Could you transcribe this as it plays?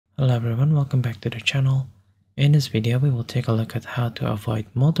Hello everyone, welcome back to the channel. In this video, we will take a look at how to avoid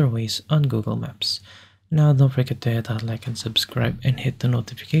motorways on Google Maps. Now don't forget to hit that like and subscribe and hit the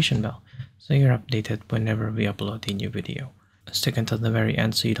notification bell so you're updated whenever we upload a new video. Stick until the very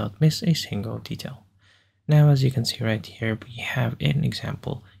end so you don't miss a single detail. Now as you can see right here, we have an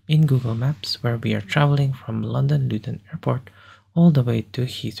example in Google Maps where we are traveling from London Luton Airport all the way to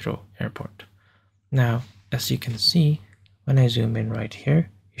Heathrow Airport. Now as you can see, when I zoom in right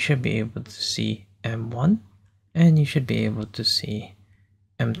here, you should be able to see M1 and you should be able to see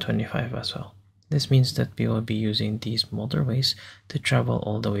M25 as well. This means that we will be using these motorways to travel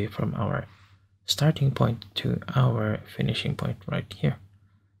all the way from our starting point to our finishing point right here.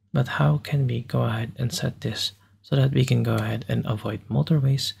 But how can we go ahead and set this so that we can go ahead and avoid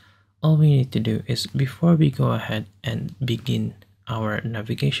motorways? All we need to do is, before we go ahead and begin our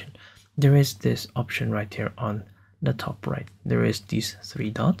navigation, there is this option right here on the top right. There is these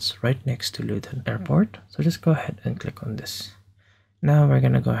three dots right next to Luton Airport. So just go ahead and click on this. Now we're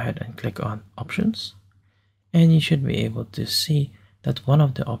going to go ahead and click on options. And you should be able to see that one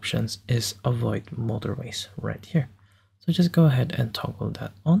of the options is avoid motorways right here. So just go ahead and toggle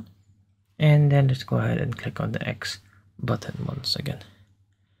that on. And then just go ahead and click on the X button once again.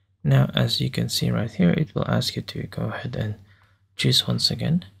 Now as you can see right here, it will ask you to go ahead and choose once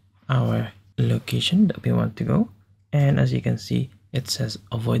again our location that we want to go. And as you can see, it says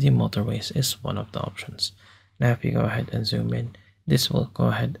avoiding motorways is one of the options. Now if you go ahead and zoom in, this will go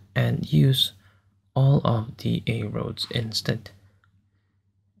ahead and use all of the A roads instead.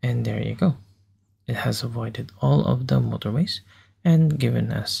 And there you go. It has avoided all of the motorways and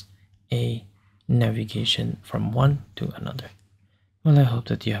given us a navigation from one to another. Well, I hope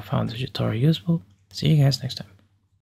that you have found this tutorial useful. See you guys next time.